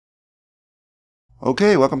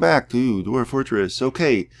Okay, welcome back to Dwarf Fortress.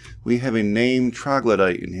 Okay, we have a named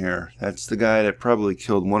Troglodyte in here. That's the guy that probably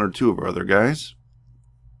killed one or two of our other guys.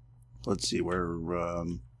 Let's see, how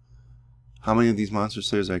many of these monster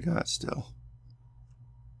slayers I got still?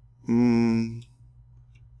 1,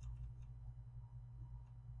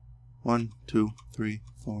 2, 3,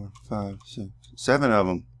 4, 5, 6, 7 of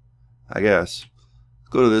them, I guess.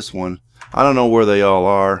 Go to this one. I don't know where they all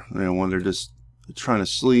are. You know, when they're just trying to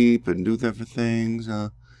sleep and do different things.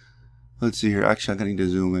 Let's see here. Actually, I'm going to need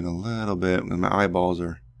to zoom in a little bit. My eyeballs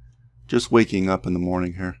are just waking up in the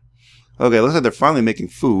morning here. Okay, looks like they're finally making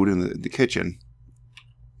food in the kitchen.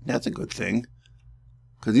 That's a good thing,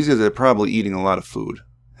 because these guys are probably eating a lot of food,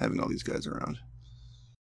 having all these guys around.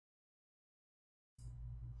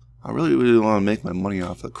 I really want to make my money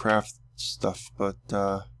off the craft stuff, but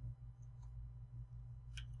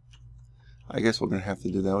I guess we're going to have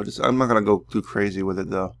to do that. I'm not going to go too crazy with it,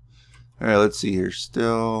 though. Alright, let's see here.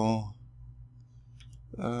 Still...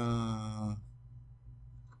 plants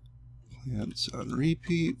on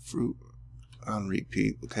repeat. Fruit on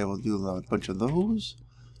repeat. Okay, we'll do a bunch of those.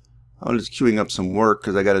 I'm just queuing up some work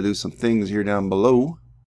because I got to do some things here down below.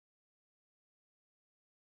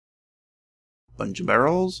 Bunch of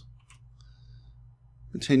barrels.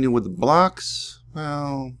 Continue with the blocks.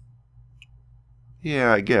 Well...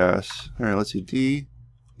 yeah, I guess. Alright, let's see. D.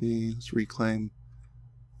 Let's reclaim.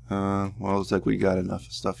 Well, looks like we got enough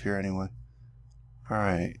stuff here anyway.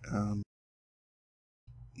 Alright,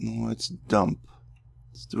 let's dump.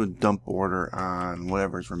 Let's do a dump order on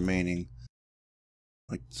whatever's remaining.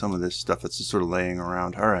 Like some of this stuff that's just sort of laying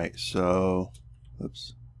around. Alright, so,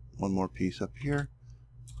 oops, one more piece up here.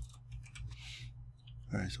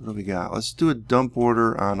 Alright, so what do we got? Let's do a dump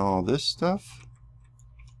order on all this stuff.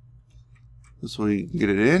 This way we can get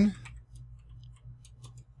it in.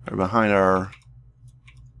 Or behind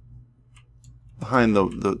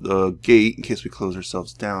the gate in case we close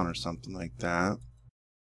ourselves down or something like that.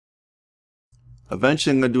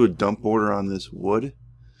 Eventually I'm going to do a dump order on this wood.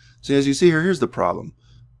 So as you see here, here's the problem.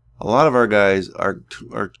 A lot of our guys are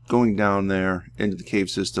going down there into the cave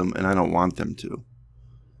system, and I don't want them to.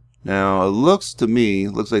 Now it looks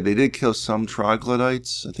like they did kill some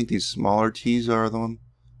troglodytes. I think these smaller T's are the one.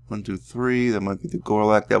 1, 2, 3. That might be the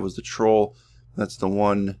Gorlak. That was the troll. That's the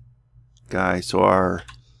one guy. So our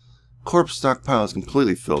corpse stockpile is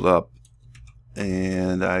completely filled up,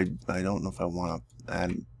 and I don't know if I want to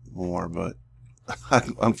add more, but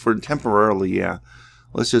I'm for temporarily, yeah.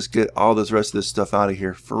 Let's just get all this rest of this stuff out of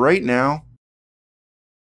here. For right now,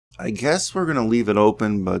 I guess we're gonna leave it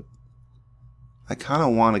open, but I kind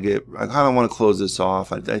of want to close this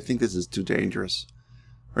off. I think this is too dangerous.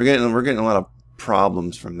 We're getting a lot of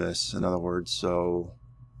problems from this, in other words. So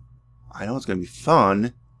I know it's gonna be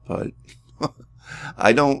fun, but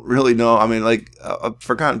I don't really know. I mean, like a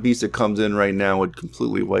forgotten beast that comes in right now would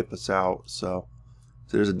completely wipe us out. So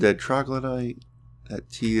there's a dead troglodyte. That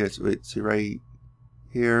T, that's right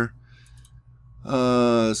here.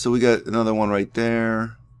 So we got another one right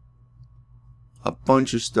there. A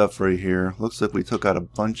bunch of stuff right here. Looks like we took out a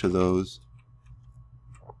bunch of those.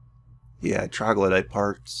 Yeah, troglodyte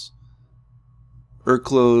parts.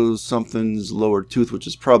 Urklo's something's lower tooth, which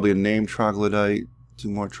is probably a named troglodyte.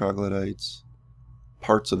 2 more troglodytes.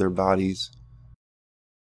 Parts of their bodies.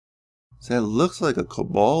 So that looks like a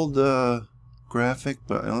kobold graphic,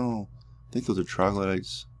 but I don't know. I think those are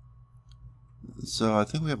troglodytes. So I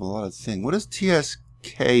think we have a lot of things. What does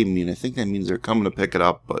TSK mean? I think that means they're coming to pick it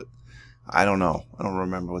up, but I don't know. I don't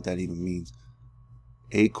remember what that even means.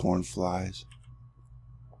 Acorn flies.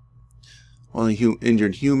 Only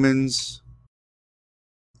injured humans.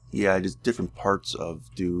 Yeah, just different parts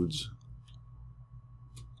of dudes.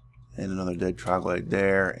 And another dead troglodyte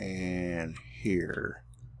there, and here.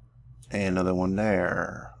 And another one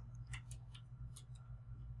there.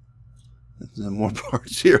 And more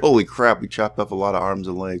parts here. Holy crap, we chopped off a lot of arms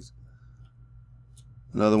and legs.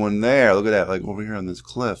 Another one there. Look at that, like over here on this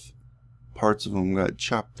cliff. Parts of them got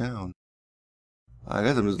chopped down. I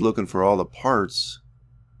guess I'm just looking for all the parts.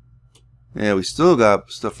 Yeah, we still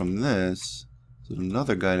got stuff from this. There's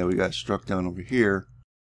another guy that we got struck down over here.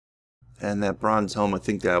 And that bronze helm, I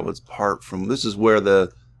think that was part from... this is where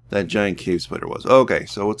that giant cave spider was. Okay,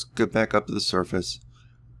 so let's get back up to the surface.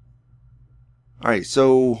 Alright,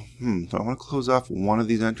 so... do I want to close off one of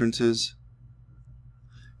these entrances?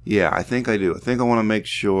 Yeah, I think I do. I think I want to make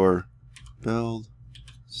sure... build...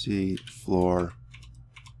 see... floor...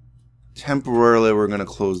 temporarily we're going to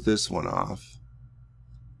close this one off.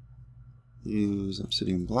 Use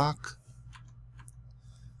obsidian block.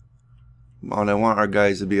 And I want our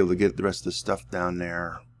guys to be able to get the rest of the stuff down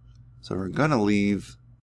there. So we're going to leave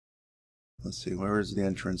Let's see, where is the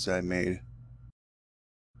entrance I made?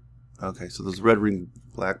 Okay, so those red-winged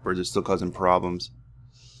blackbirds are still causing problems.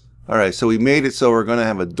 Alright, so we made it so we're going to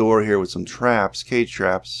have a door here with some traps, cage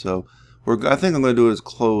traps. So I think I'm going to do is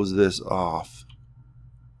close this off.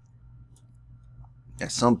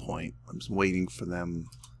 At some point, I'm just waiting for them,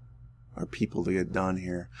 our people, to get done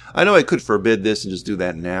here. I know I could forbid this and just do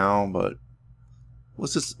that now, but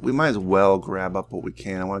let's just, we might as well grab up what we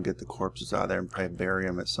can. I want to get the corpses out of there and probably bury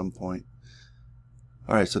them at some point.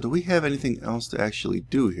 Alright, so do we have anything else to actually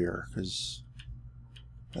do here? Because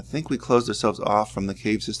I think we closed ourselves off from the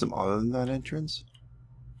cave system other than that entrance.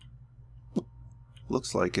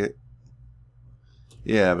 Looks like it.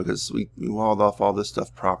 Yeah, because we walled off all this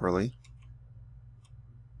stuff properly.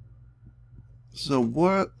 So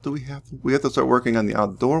what do we have? We have to start working on the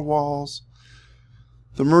outdoor walls.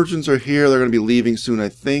 The merchants are here. They're going to be leaving soon, I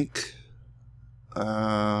think.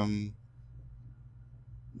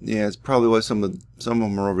 Yeah, it's probably why some of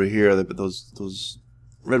them are over here. But those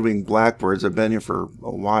red-winged blackbirds have been here for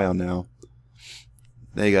a while now.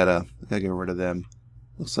 They gotta get rid of them.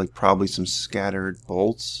 Looks like probably some scattered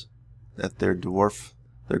bolts that their dwarf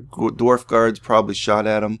guards probably shot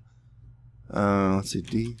at them. Let's see,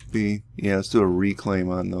 D, B. Yeah, let's do a reclaim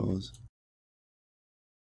on those.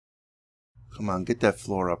 Come on, get that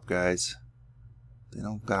floor up, guys. They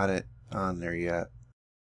don't got it on there yet.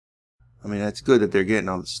 I mean, that's good that they're getting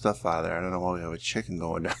all the stuff out of there. I don't know why we have a chicken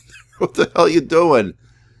going down there. What the hell are you doing?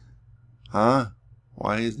 Huh?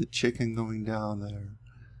 Why is the chicken going down there?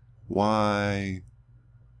 Why?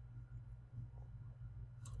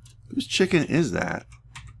 Whose chicken is that?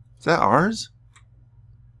 Is that ours?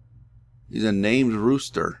 He's a named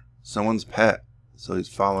rooster. Someone's pet. So he's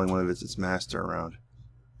following one of its master around.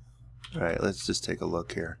 Alright, let's just take a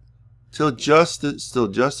look here. Still just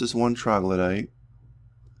this one troglodyte.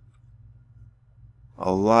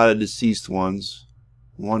 A lot of deceased ones.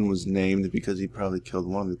 One was named because he probably killed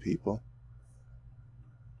one of the people.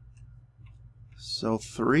 So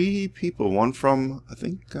 3 people. One from, I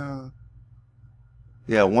think,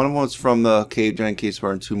 yeah, one of them was from the giant cave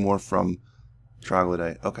spire and 2 more from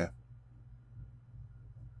Troglodyte. Okay.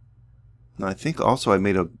 Now I think also I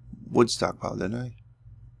made a wood stockpile, didn't I?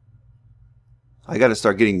 I gotta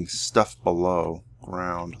start getting stuff below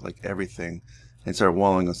ground, like everything, and start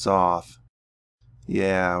walling us off.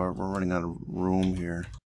 Yeah, we're running out of room here.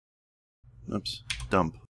 Oops,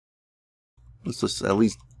 dump. Let's just at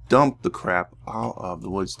least dump the crap out of the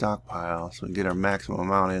wood stockpile so we can get our maximum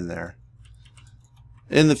amount in there.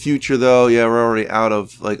 In the future, though, yeah, we're already out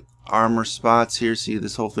of like armor spots here. See,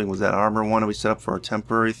 this whole thing was that armor one that we set up for a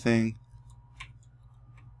temporary thing.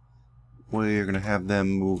 We're gonna have them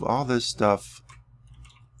move all this stuff.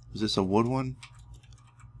 Was this a wood one?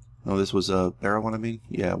 No, this was a barrel one, I mean?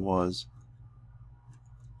 Yeah, it was.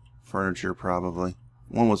 Furniture, probably.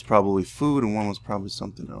 One was probably food and one was probably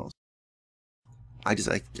something else. I got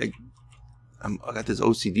this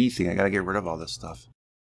OCD thing. I gotta get rid of all this stuff.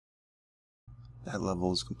 That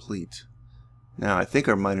level is complete. Now, I think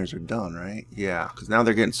our miners are done, right? Yeah, because now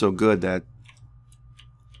they're getting so good that...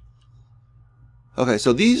 Okay,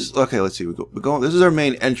 so these... Okay, let's see. We go. This is our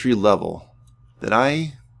main entry level. Did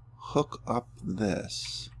I hook up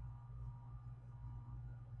this?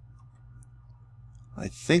 I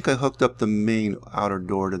think I hooked up the main outer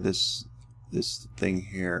door to this thing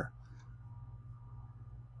here.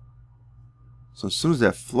 So as soon as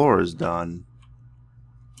that floor is done,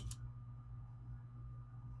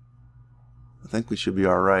 I think we should be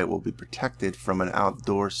alright. We'll be protected from an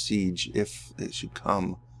outdoor siege if it should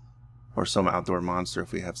come. Or some outdoor monster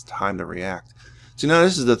if we have time to react. So now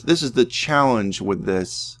this is the challenge with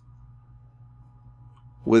this.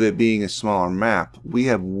 With it being a smaller map, we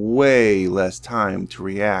have way less time to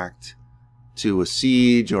react to a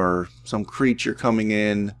siege or some creature coming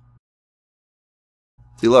in.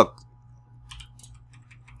 See, look.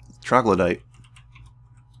 Troglodyte.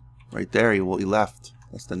 Right there, he left.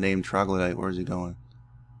 That's the name Troglodyte. Where's he going?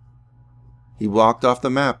 He walked off the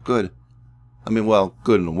map. Good. I mean, well,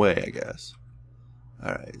 good in a way, I guess.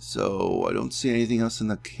 Alright, so I don't see anything else in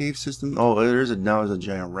the cave system. Oh, there's a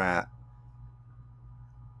giant rat.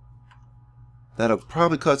 That'll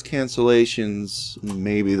probably cause cancellations.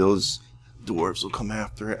 Maybe those dwarves will come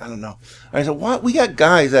after it. I don't know. Alright, so what? We got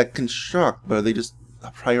guys that construct, but are they just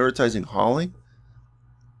prioritizing hauling?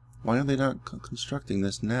 Why are they not constructing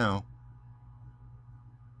this now?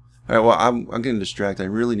 Alright, well, I'm getting distracted. I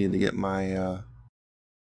really need to get my,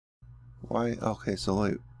 Why? Okay, so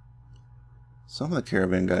wait. Some of the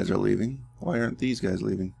caravan guys are leaving. Why aren't these guys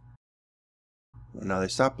leaving? Well, now they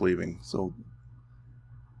stopped leaving, so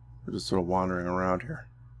they're just sort of wandering around here.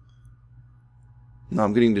 No,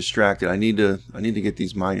 I'm getting distracted. I need to get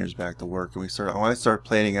these miners back to work, and I want to start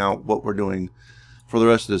planning out what we're doing for the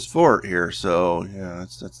rest of this fort here. So yeah,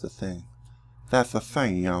 that's the thing. That's the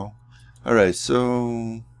thing, y'all. All right,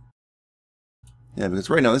 so yeah, because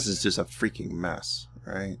right now this is just a freaking mess,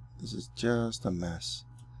 right? This is just a mess.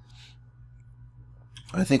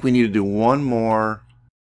 I think we need to do one more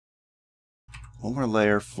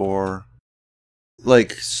layer for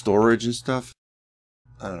like storage and stuff.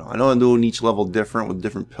 I don't know. I know I'm doing each level different with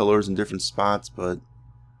different pillars and different spots, but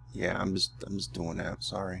yeah, I'm just doing that.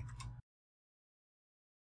 Sorry.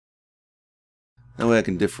 That way I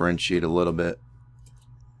can differentiate a little bit.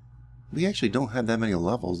 We actually don't have that many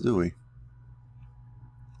levels, do we?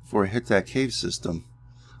 Before I hit that cave system,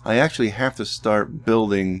 I actually have to start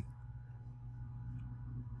building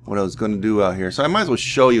what I was going to do out here. So I might as well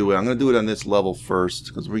show you. I'm going to do it on this level first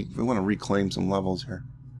because we want to reclaim some levels here.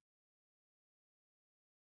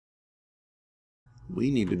 We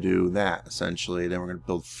need to do that essentially. Then we're going to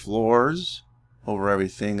build floors over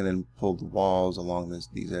everything and then pull the walls along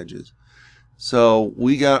these edges. So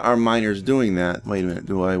we got our miners doing that. Wait a minute.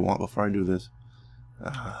 Do I want, before I do this,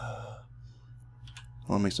 I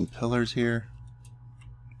want to make some pillars here.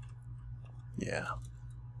 Yeah.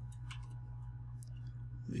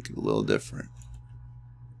 Make it a little different.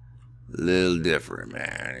 A little different,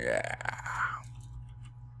 man. Yeah.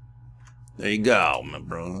 There you go, my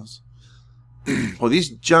bros. Well,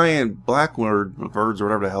 these giant blackbird birds or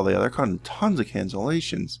whatever the hell they are, they're causing tons of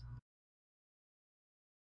cancellations.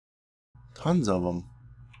 Tons of them.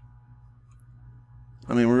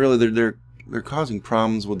 I mean, really, they're causing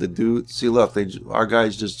problems with the dude. See, look, our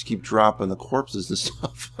guys just keep dropping the corpses and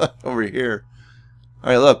stuff over here.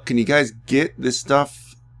 All right, look, can you guys get this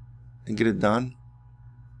stuff and get it done?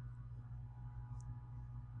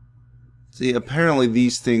 See, apparently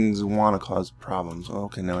these things want to cause problems. Oh,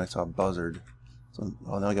 okay, now I saw a buzzard. So,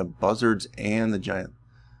 oh, now I got buzzards and the giant.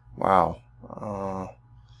 Wow.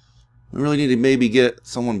 We really need to maybe get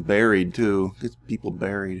someone buried too. Get people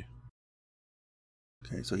buried.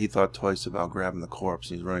 Okay, so he thought twice about grabbing the corpse.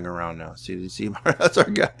 He's running around now. See, did you see him? That's our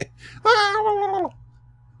guy.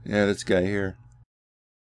 Yeah, this guy here.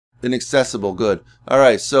 Inaccessible. Good. All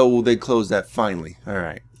right, so they closed that finally. All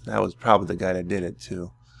right, that was probably the guy that did it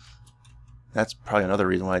too. That's probably another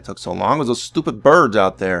reason why it took so long. Was those stupid birds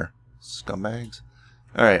out there, scumbags.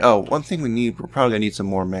 All right. Oh, one thing we're probably gonna need some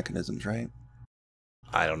more mechanisms, right?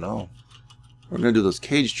 I don't know. We're gonna do those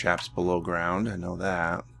cage traps below ground. I know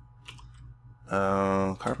that.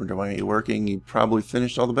 Carpenter, why aren't you working? You probably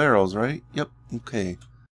finished all the barrels, right? Yep. Okay.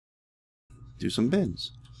 Do some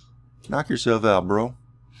bins. Knock yourself out, bro.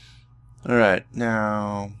 All right.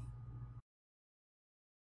 Now,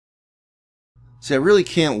 see, I really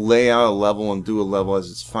can't lay out a level and do a level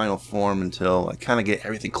as its final form until I kind of get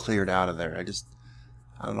everything cleared out of there.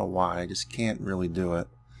 I don't know why. I just can't really do it.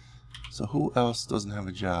 So who else doesn't have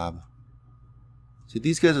a job? See,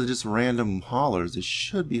 these guys are just random haulers. They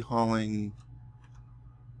should be hauling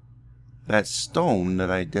that stone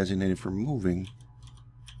that I designated for moving.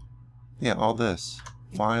 Yeah, all this.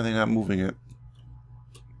 Why are they not moving it?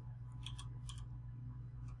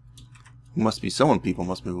 Must be people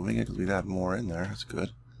must be moving it because we got more in there. That's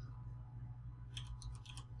good.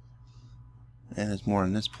 And there's more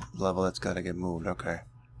in this level that's got to get moved. Okay.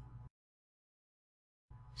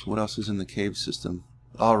 So what else is in the cave system?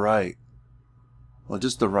 All right. Well,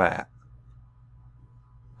 just the rat.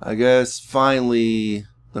 I guess finally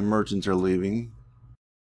the merchants are leaving.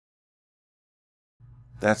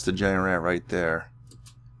 That's the giant rat right there.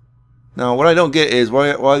 Now, what I don't get is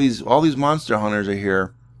why all these monster hunters are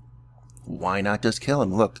here. Why not just kill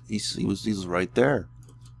him? Look, he was right there.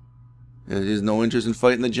 There's no interest in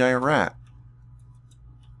fighting the giant rat.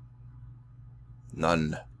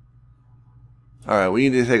 None. Alright, we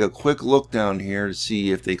need to take a quick look down here to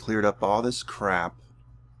see if they cleared up all this crap.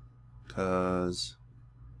 Because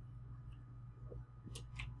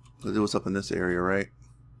let's do what's up in this area, right?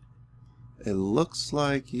 It looks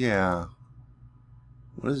like, yeah.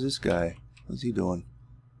 What is this guy? What's he doing?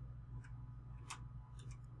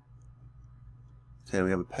 Okay, we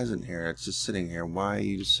have a peasant here. It's just sitting here. Why are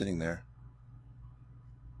you just sitting there?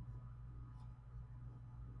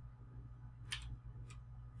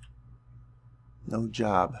 No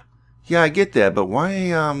job. Yeah, I get that, but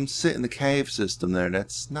why sit in the cave system there?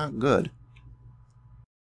 That's not good.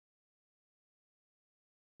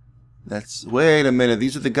 That's... Wait a minute.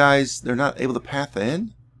 These are the guys... They're not able to path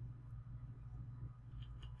in?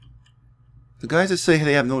 The guys that say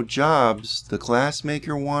they have no jobs, the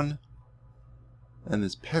glassmaker one and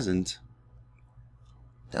this peasant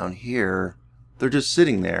down here, they're just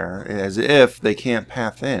sitting there as if they can't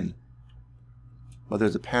path in. Well,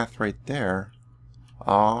 there's a path right there.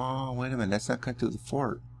 Oh, wait a minute. That's not connected to the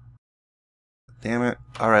fort. Damn it.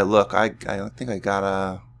 Alright, look. I think I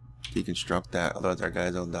gotta deconstruct that. Otherwise our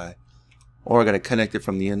guys will die. Or I gotta connect it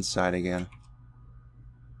from the inside again.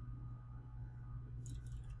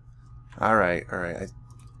 Alright. I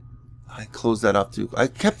closed that up too. I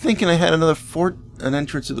kept thinking I had another fort, an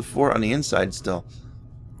entrance to the fort on the inside still.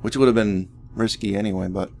 Which would have been risky anyway,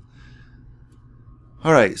 but...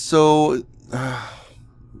 Alright, so...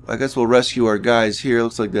 I guess we'll rescue our guys here.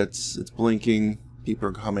 Looks like it's blinking. People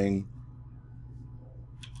are coming.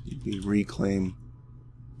 Reclaim.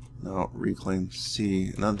 No, reclaim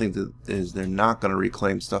C. Another thing that is they're not going to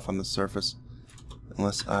reclaim stuff on the surface.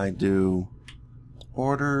 Unless I do...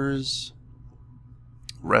 Orders...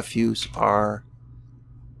 Refuse R.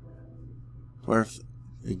 Dwarf,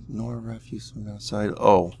 ignore refuse from outside.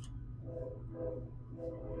 Oh.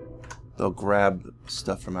 They'll grab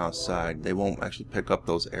stuff from outside. They won't actually pick up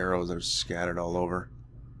those arrows that are scattered all over.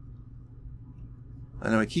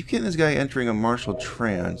 I know I keep getting this guy entering a martial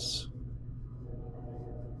trance.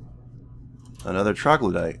 Another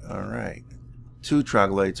Troglodyte. Alright. 2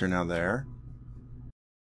 Troglodytes are now there.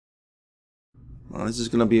 Well, this is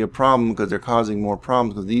going to be a problem because they're causing more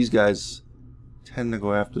problems because these guys tend to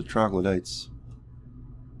go after the Troglodytes.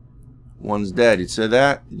 One's dead. You said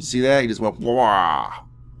that? Did you see that? He just went, wah!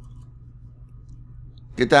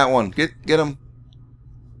 Get that one. Get him.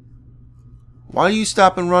 Why are you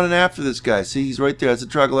stopping running after this guy? See, he's right there. That's a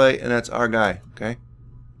Troglodyte, and that's our guy. Okay?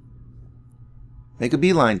 Make a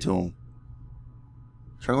beeline to him.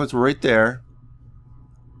 Troglodytes were right there.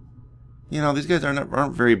 You know, these guys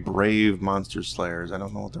aren't very brave monster slayers. I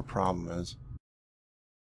don't know what their problem is.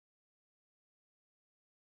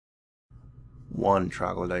 1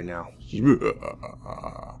 Troglodyte now.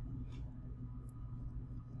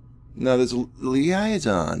 Now there's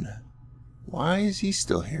Liaison. Why is he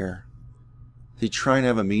still here? Is he trying to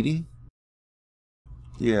have a meeting?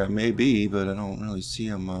 Yeah, maybe, but I don't really see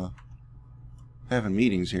him having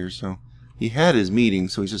meetings here, so... He had his meeting,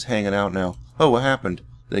 so he's just hanging out now. Oh, what happened?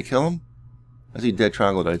 Did they kill him? I see dead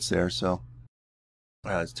Troglodytes there, so...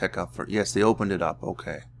 Alright, let's check out for... Yes, they opened it up.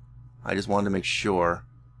 Okay. I just wanted to make sure.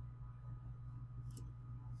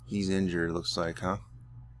 He's injured, looks like, huh?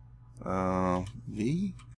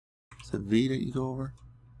 V? Is it V that you go over?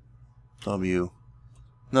 W.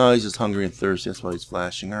 No, he's just hungry and thirsty. That's why he's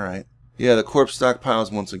flashing. Alright. Yeah, the corpse stockpile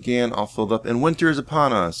is once again all filled up. And winter is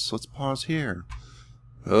upon us. Let's pause here.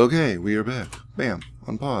 Okay, we are back. Bam.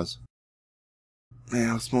 Unpause.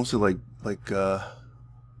 Man, it's mostly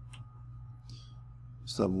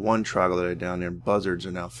still have 1 Troglodyte down there. Buzzards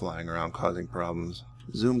are now flying around causing problems.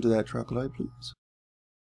 Zoom to that Troglodyte, please.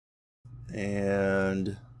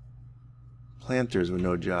 And planters with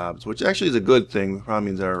no jobs, which actually is a good thing. It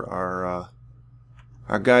probably means our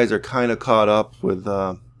guys are kind of caught up with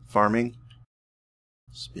farming.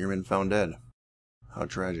 Spearman found dead. How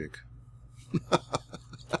tragic.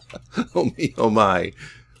 Oh me, oh my.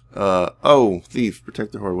 Oh, thief,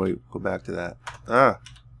 protect the horde. Wait, go back to that.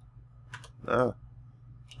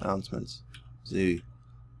 Announcements. Z.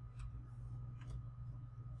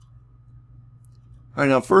 Alright,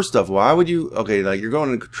 now first off, why would you... Okay, like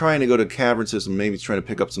you're trying to go to cavern system, maybe it's trying to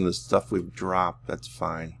pick up some of the stuff we've dropped. That's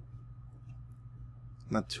fine.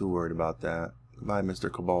 I'm not too worried about that. Goodbye, Mr.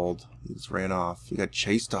 Kobold. He just ran off. He got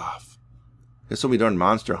chased off. There's so many darn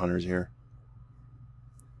monster hunters here.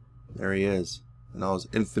 There he is. In all his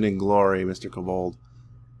infinite glory, Mr. Kobold.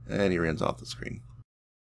 And he runs off the screen.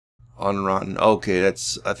 Unrotten. Okay,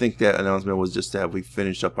 that's... I think that announcement was just that we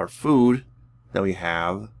finished up our food that we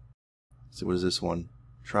have. So what is this one?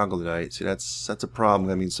 Troglodyte. See, that's a problem.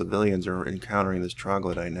 That means civilians are encountering this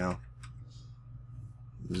Troglodyte now.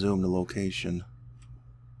 Zoom the location.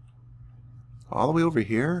 All the way over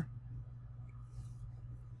here?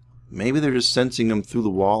 Maybe they're just sensing them through the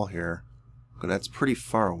wall here. But that's pretty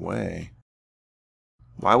far away.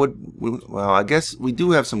 Why would we... Well, I guess we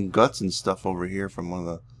do have some guts and stuff over here from one of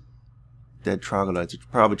the dead Troglodytes. They're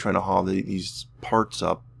probably trying to haul these parts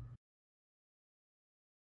up.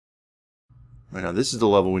 Right now, this is the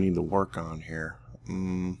level we need to work on here.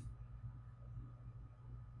 Alright,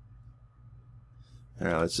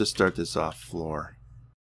 let's just start this off floor.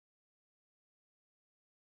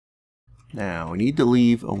 Now, we need to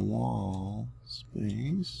leave a wall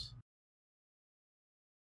space.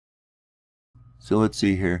 So let's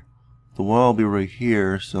see here. The wall will be right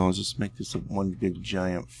here, so I'll just make this one big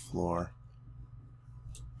giant floor.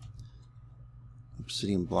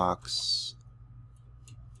 Obsidian blocks.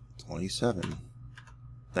 27.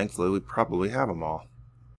 Thankfully, we probably have them all.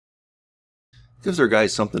 Gives our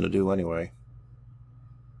guys something to do anyway.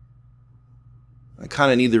 I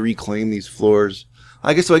kind of need to reclaim these floors.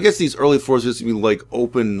 I guess these early floors just be like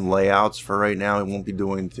open layouts for right now. I won't be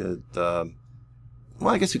doing the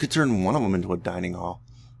well, I guess we could turn one of them into a dining hall.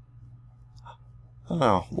 I don't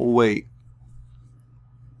know. We'll wait.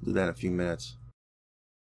 Do that in a few minutes.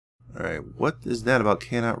 Alright, what is that about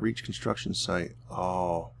cannot reach construction site?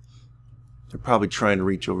 Oh. They're probably trying to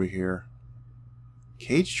reach over here.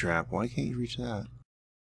 Cage trap? Why can't you reach that?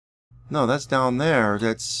 No, that's down there.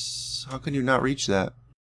 That's... How can you not reach that?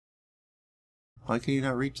 Why can you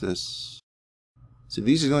not reach this? See,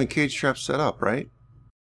 these are the only cage traps set up, right?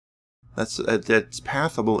 That's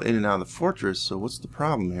pathable in and out of the fortress, so what's the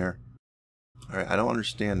problem here? Alright, I don't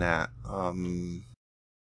understand that.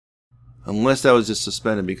 Unless that was just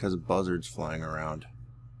suspended because of buzzards flying around.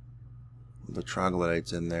 The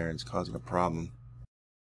Troglodyte's in there and it's causing a problem.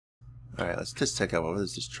 Alright, let's just check out what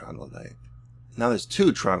is this Troglodyte. Now there's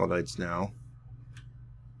 2 Troglodytes now.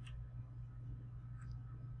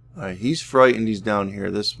 Alright, he's frightened, he's down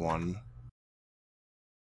here, this one.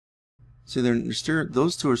 See, they're still,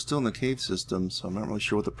 those 2 are still in the cave system, so I'm not really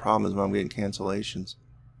sure what the problem is when I'm getting cancellations.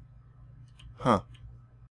 Huh.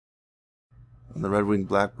 And the red-winged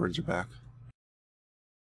blackbirds are back.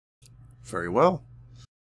 Very well.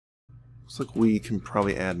 Looks like we can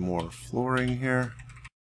probably add more flooring here.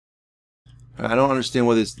 I don't understand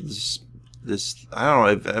what this I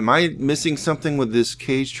don't know. Am I missing something with this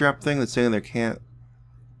cage trap thing that's saying they can't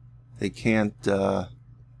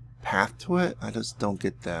path to it? I just don't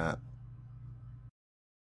get that.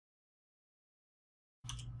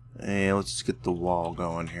 Hey, let's just get the wall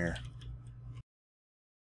going here.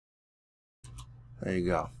 There you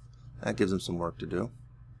go. That gives them some work to do.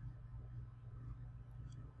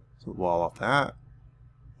 So wall off that.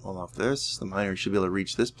 Wall off this. The miners should be able to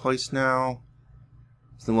reach this place now.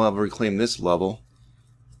 So then we'll have to reclaim this level.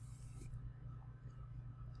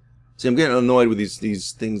 See, I'm getting annoyed with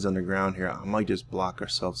these things underground here. I might just block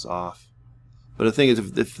ourselves off. But the thing is,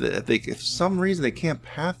 if for some reason they can't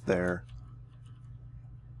path there,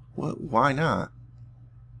 why not?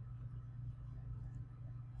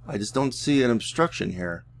 I just don't see an obstruction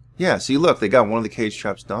here. Yeah, see, look, they got one of the cage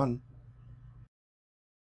traps done.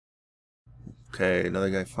 Okay, another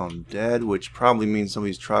guy found dead, which probably means some of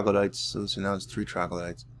these troglodytes. So now it's 3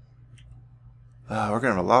 troglodytes. We're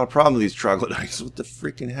gonna have a lot of problems with these troglodytes. What the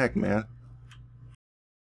freaking heck, man?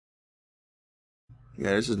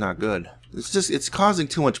 Yeah, this is not good. It's causing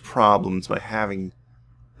too much problems by having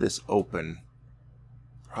this open.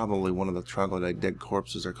 Probably one of the troglodyte dead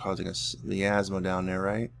corpses are causing us miasma down there,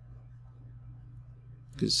 right?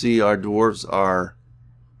 You can see our dwarves are,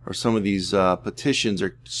 or some of these petitions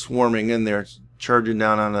are swarming in there, charging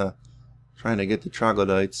down on trying to get the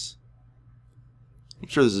troglodytes. I'm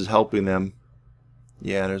sure this is helping them.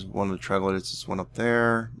 Yeah, there's one of the troglodytes. This one up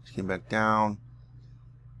there. He came back down.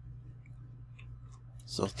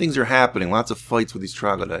 So things are happening. Lots of fights with these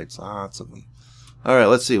troglodytes. Lots of them. Alright,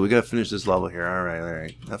 let's see. We gotta finish this level here.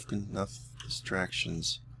 Alright. Enough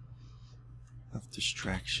distractions. Enough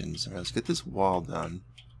distractions. Alright, let's get this wall done.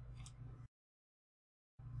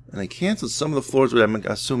 And I canceled some of the floors, but I'm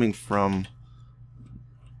assuming from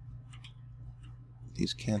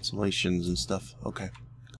these cancellations and stuff. Okay.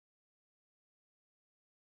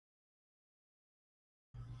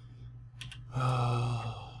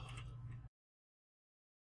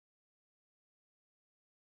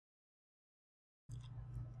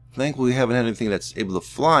 Thankfully, we haven't had anything that's able to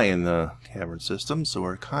fly in the cavern system, so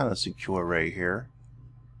we're kind of secure right here.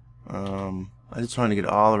 I'm just trying to get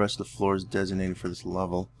all the rest of the floors designated for this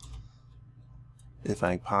level, if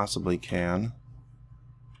I possibly can.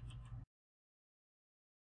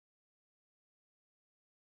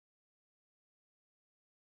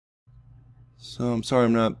 So I'm sorry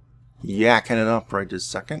I'm not yakking it up right this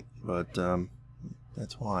second, but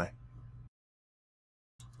that's why.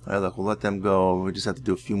 Alright, look, we'll let them go. We just have to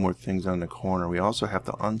do a few more things on the corner. We also have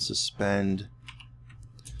to unsuspend.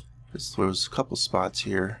 There was a couple spots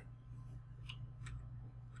here.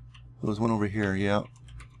 There was one over here, yeah.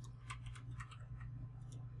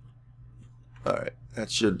 Alright, that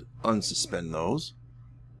should unsuspend those.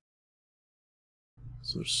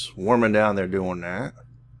 So they're swarming down there doing that.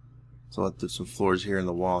 So I'll do some floors here and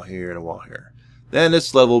the wall here and a wall here. Then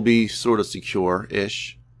this level will be sort of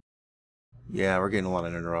secure-ish. Yeah, we're getting a lot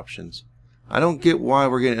of interruptions. I don't get why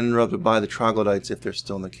we're getting interrupted by the troglodytes if they're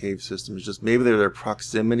still in the cave system. It's just maybe they're their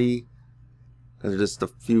proximity. They're just a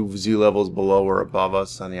few Z levels below or above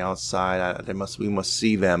us on the outside. We must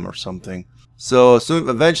see them or something. So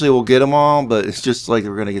eventually we'll get them all, but it's just like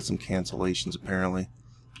we're going to get some cancellations apparently.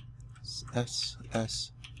 S,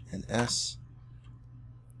 S, and S.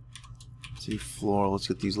 See, floor. Let's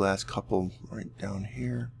get these last couple right down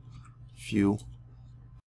here. Few.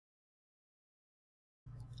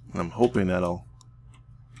 And I'm hoping that'll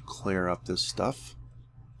clear up this stuff.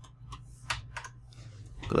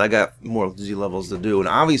 Because I got more Z levels to do. And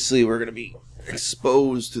obviously we're going to be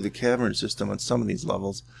exposed to the cavern system on some of these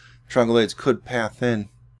levels. Troglodytes could path in.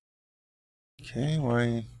 Okay,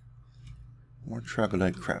 why? More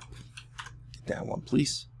troglodyte crap. Get that one,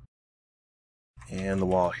 please. And the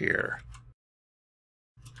wall here.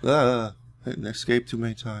 Didn't escape too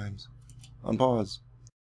many times. Unpause.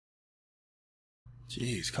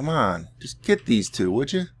 Jeez, come on. Just get these two,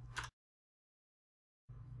 would you?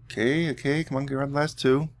 Okay, come on, get around the last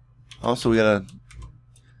two. Also, we gotta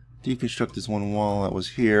deconstruct this one wall that was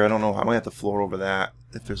here. I don't know, I might have to floor over that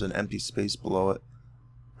if there's an empty space below it.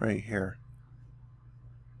 Right here.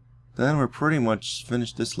 Then we're pretty much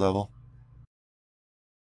finished this level.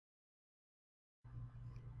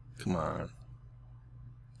 Come on.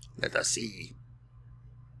 Let us see.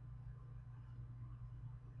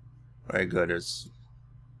 Alright, good. There's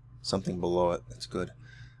something below it. That's good.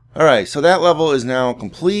 Alright, so that level is now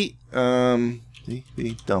complete.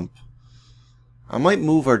 DB dump. I might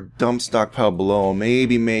move our dump stockpile below.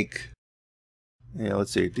 Maybe make... Yeah,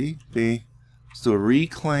 let's see. DB. Let's do a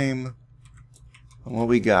reclaim on what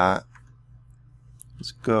we got.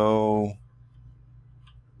 Let's go...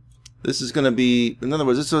 This is going to be, in other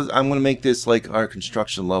words, I'm going to make this like our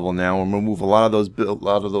construction level now. I'm going to move a lot of those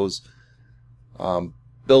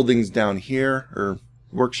buildings down here, or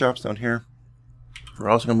workshops down here. We're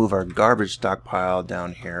also going to move our garbage stockpile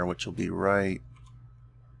down here, which will be right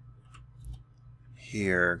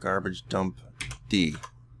here. Garbage dump D,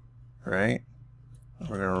 right?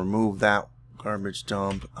 We're going to remove that garbage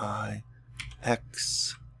dump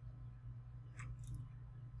IX.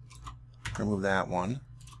 Remove that one.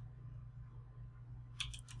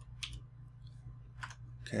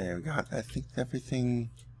 Okay, we got, I think, everything.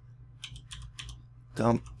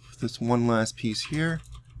 Dump this one last piece here.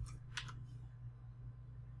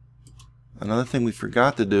 Another thing we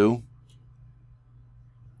forgot to do.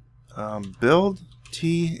 Build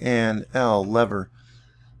T and L lever.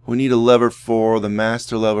 We need a lever for the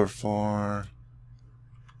master lever for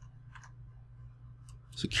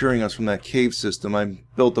securing us from that cave system. I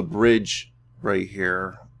built a bridge right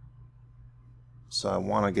here, so I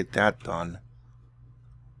want to get that done.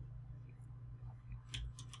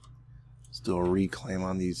 Do a reclaim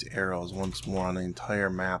on these arrows once more on the entire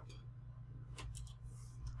map.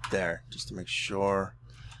 There, just to make sure.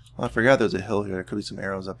 Well, I forgot there's a hill here. There could be some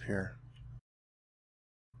arrows up here.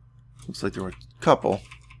 Looks like there were a couple.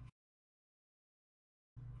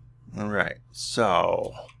 Alright,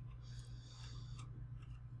 so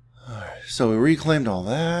we reclaimed all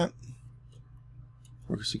that.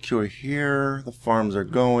 We're secure here. The farms are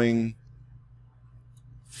going.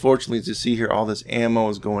 Fortunately, as you see here, all this ammo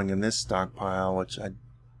is going in this stockpile, which I'm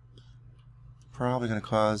probably going to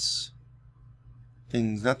cause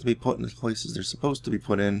things not to be put in the places they're supposed to be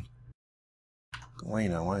put in.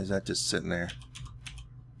 Galena, why is that just sitting there?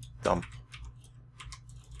 Dump.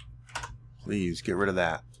 Please, get rid of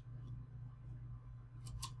that.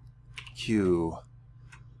 Q.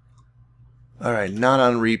 Alright, not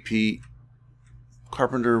on repeat.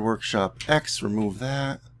 Carpenter Workshop X, remove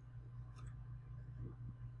that.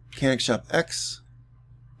 Mechanic Shop X.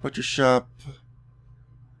 Butcher Shop.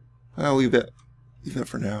 I'll leave that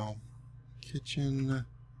for now. Kitchen.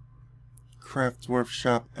 Craft Dwarf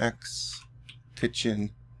Shop X.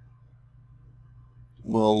 Kitchen.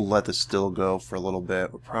 We'll let this still go for a little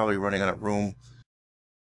bit. We're probably running out of room.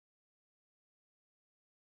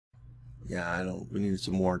 Yeah, we need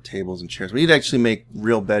some more tables and chairs. We need to actually make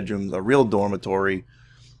real bedrooms, a real dormitory,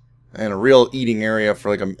 and a real eating area for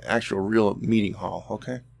like an actual real meeting hall.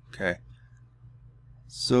 Okay? Okay.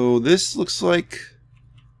 So this looks like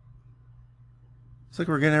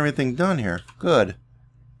we're getting everything done here. Good.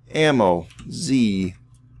 Ammo. Z.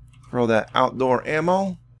 For all that outdoor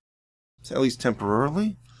ammo. At least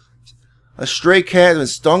temporarily. A stray cat has been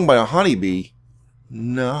stung by a honeybee.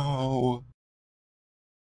 No.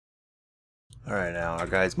 Alright, now our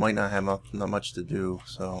guys might not have not much to do,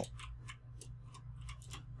 so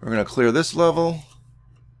we're going to clear this level.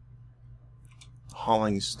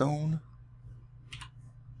 Hauling stone.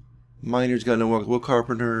 Miners got no work. Wood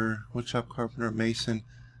carpenter, woodshop carpenter, mason.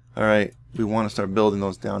 Alright, we want to start building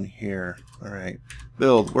those down here. Alright,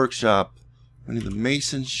 build, workshop. We need the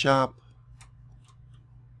mason shop.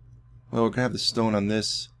 Well, we're going to have the stone on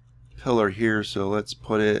this pillar here, so let's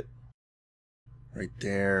put it right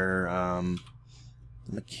there.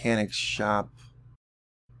 The mechanic shop,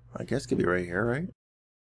 I guess, could be right here, right?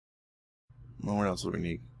 Well, what else do we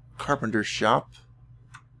need? carpenter shop.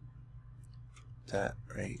 That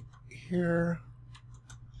right here.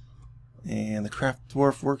 And the craft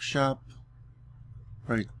dwarf workshop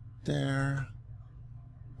right there.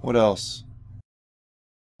 What else?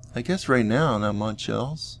 I guess right now not much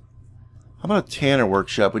else. How about a tanner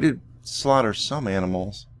workshop? We did slaughter some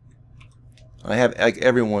animals. I have, like,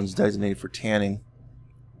 everyone's designated for tanning.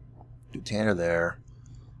 Do tanner there.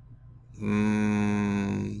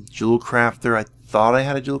 Jewel crafter. I thought I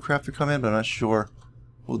had a jewel crafter come in, but I'm not sure.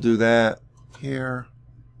 We'll do that here.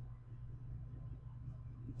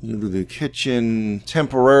 We'll do the kitchen.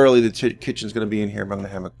 Temporarily, the kitchen's going to be in here, but I'm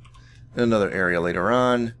going to have another area later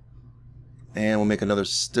on. And we'll make another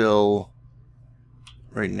still.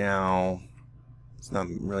 Right now, it's not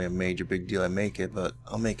really a major big deal I make it, but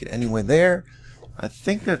I'll make it anyway there. I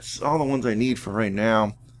think that's all the ones I need for right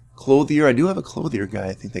now. Clothier. I do have a clothier guy,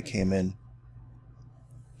 I think, that came in.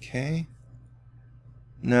 Okay.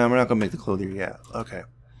 No, we're not going to make the clothier yet. Okay.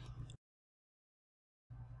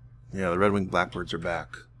 Yeah, the red-winged blackbirds are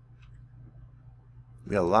back.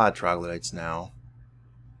 We got a lot of troglodytes now.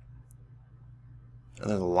 And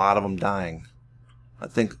there's a lot of them dying. I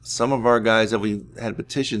think some of our guys that we had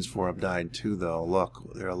petitions for have died too, though.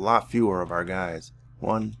 Look, there are a lot fewer of our guys.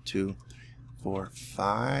 1, 2, 4,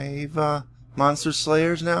 5 monster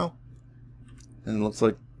slayers now. And it looks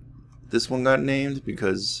like this one got named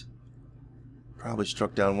because probably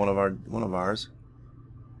struck down one of ours.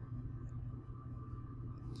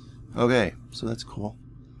 Okay, so that's cool.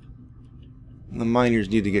 The miners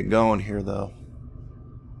need to get going here, though.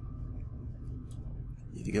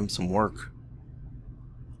 Need to give them some work.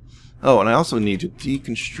 Oh, and I also need to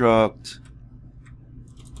deconstruct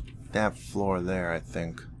that floor there, I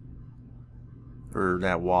think. Or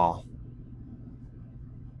that wall.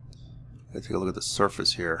 Gotta take a look at the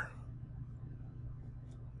surface here.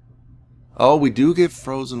 Oh, we do get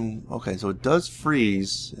frozen. Okay, so it does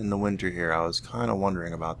freeze in the winter here. I was kind of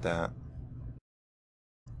wondering about that.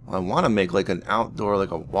 Well, I want to make like an outdoor, like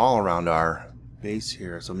a wall around our base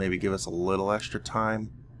here, so maybe give us a little extra time.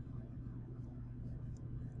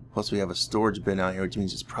 Plus we have a storage bin out here, which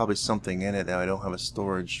means there's probably something in it that I don't have a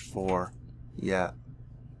storage for yet.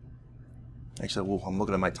 Actually, well, I'm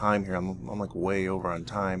looking at my time here. I'm like way over on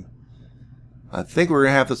time. I think we're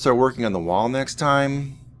going to have to start working on the wall next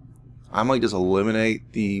time. I might just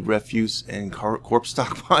eliminate the refuse and corpse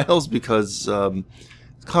stockpiles because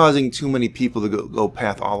it's causing too many people to go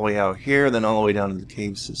path all the way out here, then all the way down to the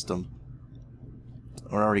cave system.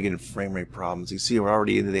 We're already getting frame rate problems. You see we're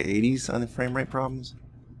already into the 80s on the frame rate problems.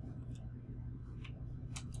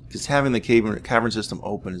 Because having the cavern system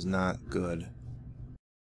open is not good.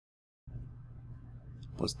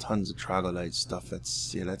 Plus tons of troglodyte stuff.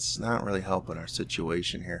 That's not really helping our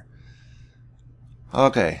situation here.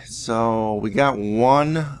 Okay, so we got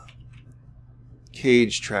one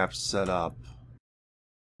cage trap set up.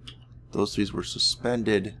 Those three were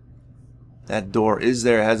suspended. That door is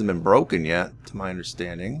there. It hasn't been broken yet, to my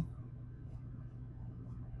understanding.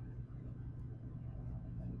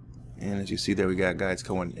 And as you see there, we got guys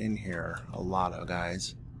going in here. A lot of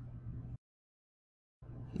guys.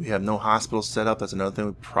 We have no hospital set up. That's another thing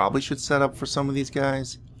we probably should set up for some of these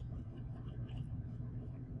guys.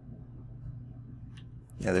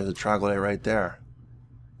 Yeah, there's a troglodyte right there.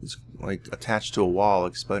 He's like attached to a wall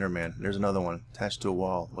like Spider-Man. There's another one attached to a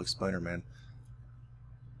wall like Spider-Man.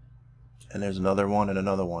 And there's another one and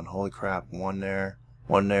another one. Holy crap. One there,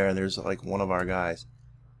 and there's like one of our guys.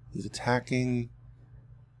 He's attacking.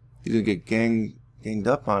 He's gonna get ganged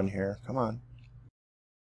up on here. Come on.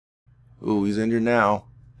 Ooh, he's injured now.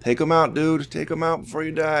 Take him out, dude. Take him out before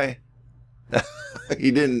you die.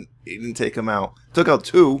 He didn't take him out. Took out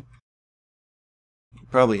two.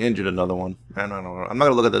 Probably injured another one. I don't know. I'm not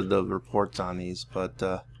gonna look at the reports on these, but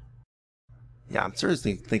yeah, I'm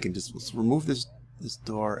seriously thinking just let's remove this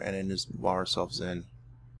door and then just wall ourselves in.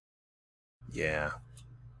 Yeah,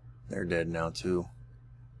 they're dead now too.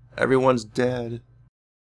 Everyone's dead.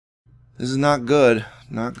 This is not good.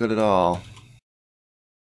 Not good at all.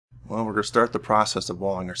 Well, we're going to start the process of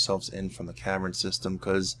walling ourselves in from the cavern system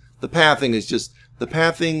because the pathing is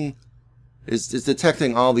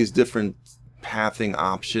detecting all these different pathing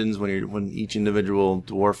options when each individual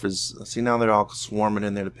dwarf is. See, now they're all swarming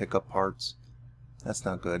in there to pick up parts. That's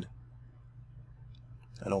not good.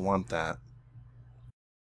 I don't want that.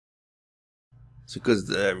 So because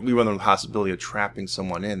we run the possibility of trapping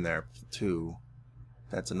someone in there too.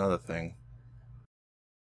 That's another thing.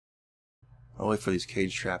 I'll wait for these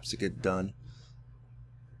cage traps to get done.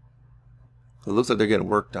 It looks like they're getting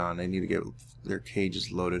worked on. They need to get their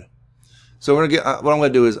cages loaded. So we're gonna get. What I'm gonna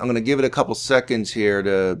do is I'm gonna give it a couple seconds here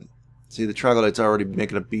to See, the Troglodyte's already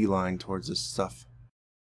making a beeline towards this stuff.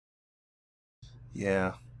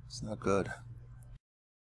 Yeah, it's not good.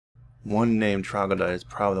 One named Troglodyte is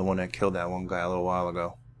probably the one that killed that one guy a little while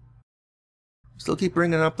ago. Still keep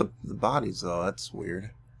bringing up the bodies, though. That's weird.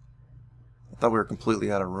 I thought we were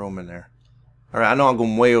completely out of room in there. Alright, I know I'm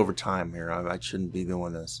going way over time here. I shouldn't be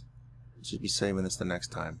doing this. I should be saving this the next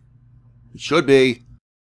time. It should be.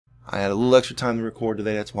 I had a little extra time to record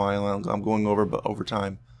today. That's why I'm going over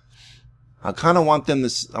time. I kind of want them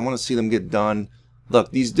to... I want to see them get done. Look,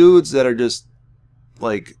 these dudes that are just,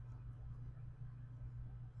 like,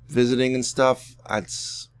 visiting and stuff,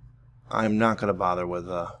 I'm not going to bother with...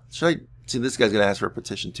 Should I... See, this guy's going to ask for a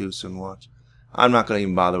petition too soon, watch. I'm not going to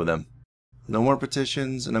even bother with them. No more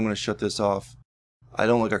petitions, and I'm going to shut this off. I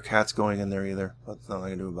don't like our cats going in there either. But there's nothing I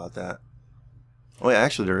can do about that. Oh yeah,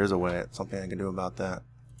 actually there is a way. Something I can do about that.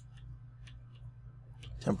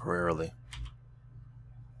 Temporarily.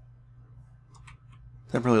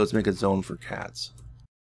 Temporarily, let's make a zone for cats.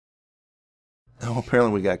 Oh,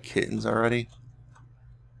 apparently we got kittens already.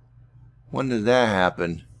 When did that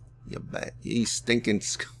happen? You stinking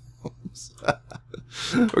scones.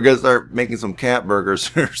 We're gonna start making some cat burgers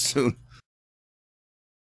here soon.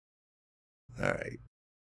 Alright.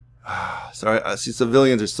 Sorry, I see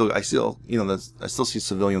civilians are still... I still see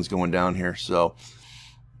civilians going down here, so...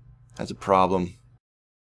 That's a problem.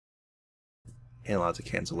 And lots of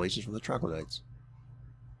cancellations from the Troglodytes.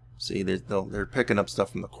 See, they're picking up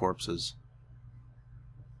stuff from the corpses.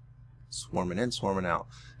 Swarming in, swarming out.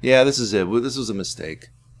 Yeah, this is it. This was a mistake.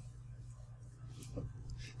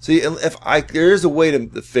 See, there is a way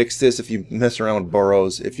to fix this if you mess around with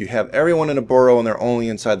burrows. If you have everyone in a burrow and they're only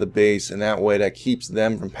inside the base, and that way that keeps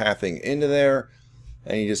them from pathing into there.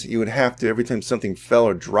 And you would have to, every time something fell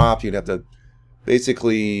or dropped, you'd have to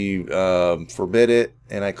basically forbid it.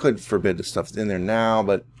 And I could forbid the stuff in there now,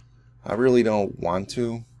 but I really don't want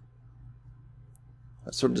to. I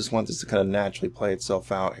sort of just want this to kind of naturally play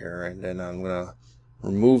itself out here. And then I'm going to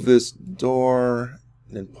remove this door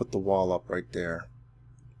and then put the wall up right there.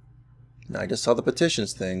 Now, I just saw the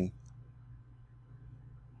petitions thing.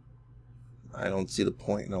 I don't see the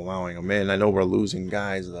point in allowing them in. I know we're losing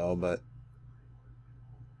guys, though, but...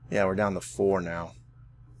 Yeah, we're down to 4 now.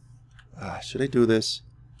 Should I do this?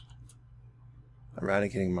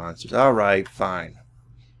 Eradicating monsters. Alright, fine.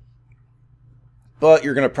 But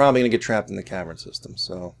you're probably going to get trapped in the cavern system,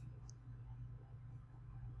 so...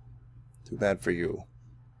 Too bad for you.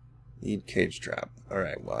 Need cage trap.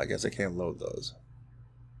 Alright, well, I guess I can't load those.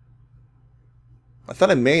 I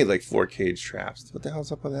thought I made like 4 cage traps. What the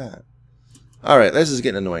hell's up with that? Alright, this is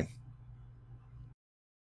getting annoying.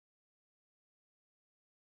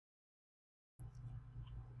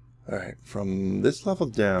 Alright, from this level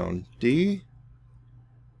down, D,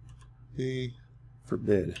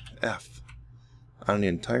 forbid, F, on the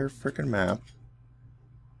entire frickin' map,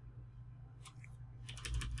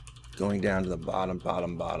 going down to the bottom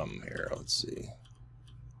here, let's see.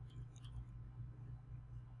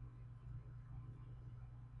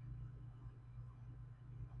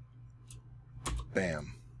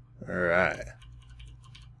 Bam. Alright.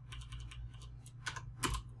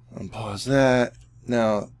 Unpause that.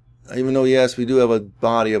 Now, even though, yes, we do have a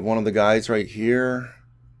body of one of the guys right here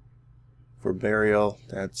for burial,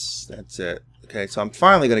 that's it. Okay, so I'm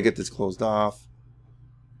finally going to get this closed off.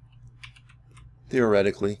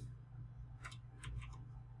 Theoretically.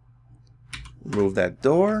 Remove that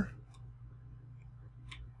door.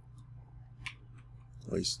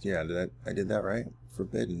 At least, yeah, I did that right?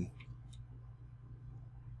 Forbidden.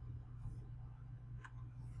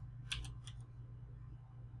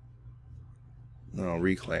 No,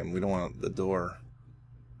 reclaim. We don't want the door.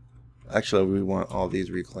 Actually, we want all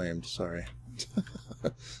these reclaimed. Sorry. I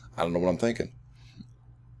don't know what I'm thinking.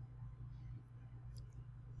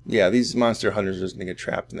 Yeah, these monster hunters are just going to get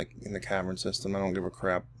trapped in the cavern system. I don't give a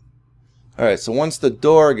crap. Alright, so once the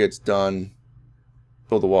door gets done,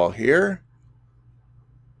 build a wall here.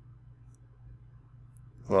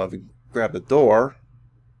 Well, if you grab the door,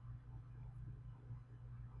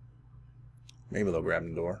 maybe they'll grab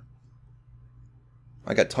the door.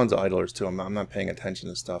 I got tons of idlers too. I'm not paying attention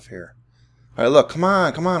to stuff here. Alright, look, come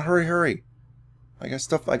on, hurry. I got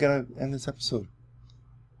stuff, I gotta end this episode.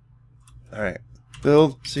 Alright.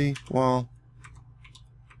 Build, see, wall.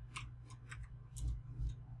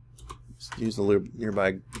 Just use the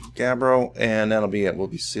nearby Gabbro, and that'll be it. We'll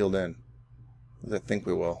be sealed in. I think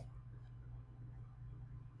we will.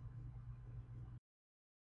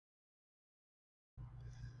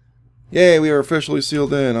 Yay, we are officially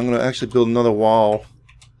sealed in. I'm going to actually build another wall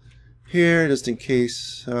here, just in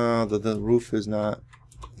case the roof is not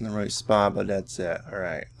in the right spot, but that's it.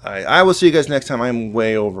 Alright. I will see you guys next time. I'm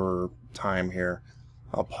way over time here.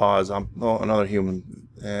 I'll pause. Oh, another human.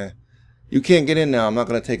 You can't get in now. I'm not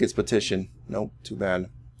going to take its petition. Nope, too bad.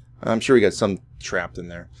 I'm sure we got some trapped in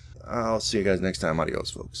there. I'll see you guys next time.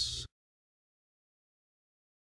 Adios, folks.